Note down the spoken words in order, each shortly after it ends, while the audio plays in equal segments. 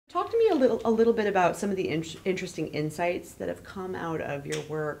Talk to me a little bit about some of the interesting insights that have come out of your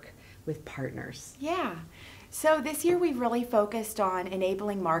work with partners. Yeah. So this year we've really focused on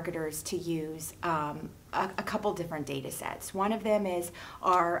enabling marketers to use a couple different data sets. One of them is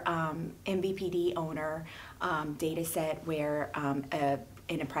our MVPD owner data set where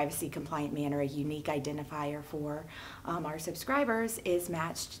in a privacy compliant manner, a unique identifier for our subscribers is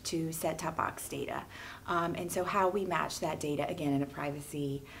matched to set-top box data. And so how we match that data, again, in a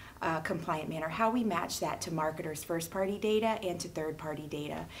privacy compliant manner, how we match that to marketers' first-party data and to third-party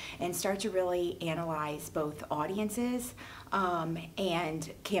data, and start to really analyze both audiences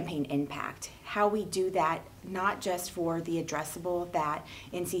and campaign impact. How we do that not just for the addressable that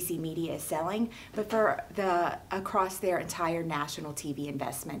NCC Media is selling, but for across their entire national TV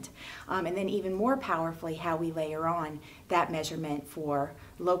investment. And then even more powerfully, how we layer on that measurement for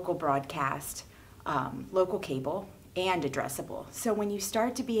local broadcast, local cable, and addressable. So when you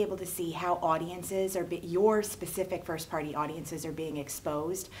start to be able to see how audiences are, your specific first-party audiences are being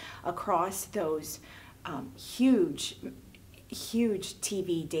exposed across those huge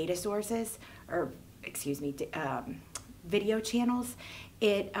TV data sources, or excuse me, video channels,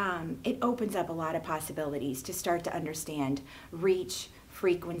 it opens up a lot of possibilities to start to understand reach,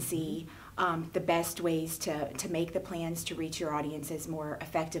 frequency, the best ways to make the plans to reach your audiences more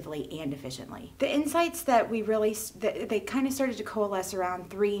effectively and efficiently. The insights that we really, they kind of started to coalesce around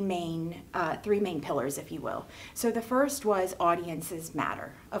three main pillars, if you will. So the first was audiences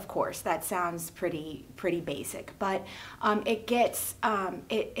matter. Of course, that sounds pretty basic, but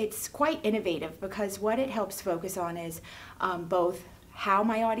it's quite innovative, because what it helps focus on is both how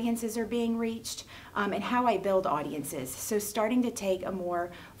my audiences are being reached, and how I build audiences. So starting to take a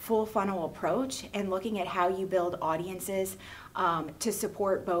more full funnel approach and looking at how you build audiences to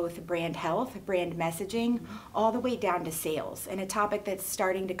support both brand health, brand messaging, all the way down to sales. And a topic that's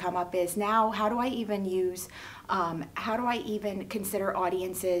starting to come up is now, how do I even consider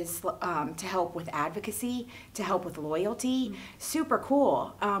audiences to help with advocacy, to help with loyalty? Super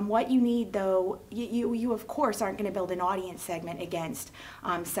cool. What you need though, you of course aren't going to build an audience segment against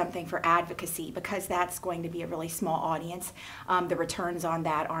something for advocacy, because that's going to be a really small audience. The returns on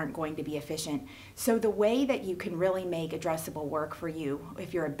that aren't going to be efficient. So the way that you can really make addressable work for you,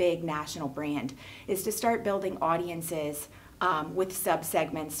 if you're a big national brand, is to start building audiences with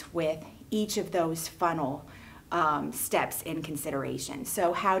subsegments with each of those funnel steps in consideration.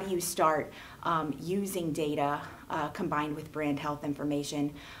 So how do you start using data combined with brand health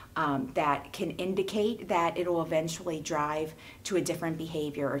information that can indicate that it'll eventually drive to a different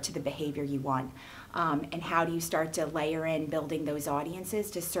behavior or to the behavior you want? And how do you start to layer in building those audiences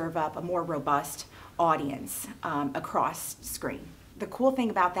to serve up a more robust audience across screen? The cool thing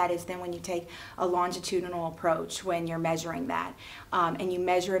about that is then when you take a longitudinal approach when you're measuring that, and you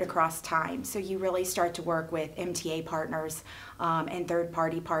measure it across time. So you really start to work with MTA partners and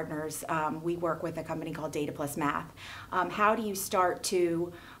third-party partners. We work with a company called Data Plus Math. How do you start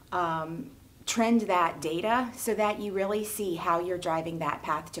to trend that data so that you really see how you're driving that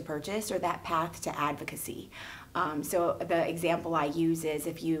path to purchase or that path to advocacy? So the example I use is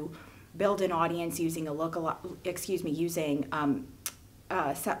if you build an audience using an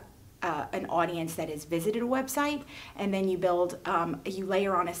audience that has visited a website, and then you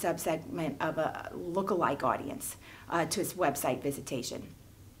layer on a subsegment of a lookalike audience to its website visitation.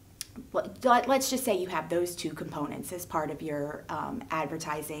 Let's just say you have those two components as part of your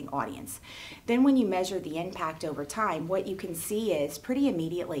advertising audience. Then when you measure the impact over time, what you can see is pretty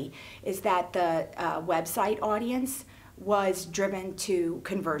immediately is that the website audience was driven to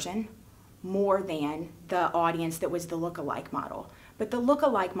conversion more than the audience that was the lookalike model. But the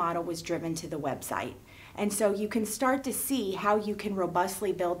lookalike model was driven to the website. And so you can start to see how you can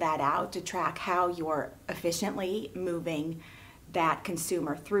robustly build that out to track how you're efficiently moving that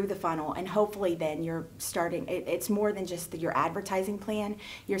consumer through the funnel, and hopefully then you're starting, it's more than just your advertising plan,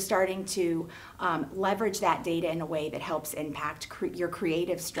 you're starting to leverage that data in a way that helps impact your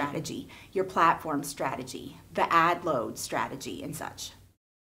creative strategy, your platform strategy, the ad load strategy and such.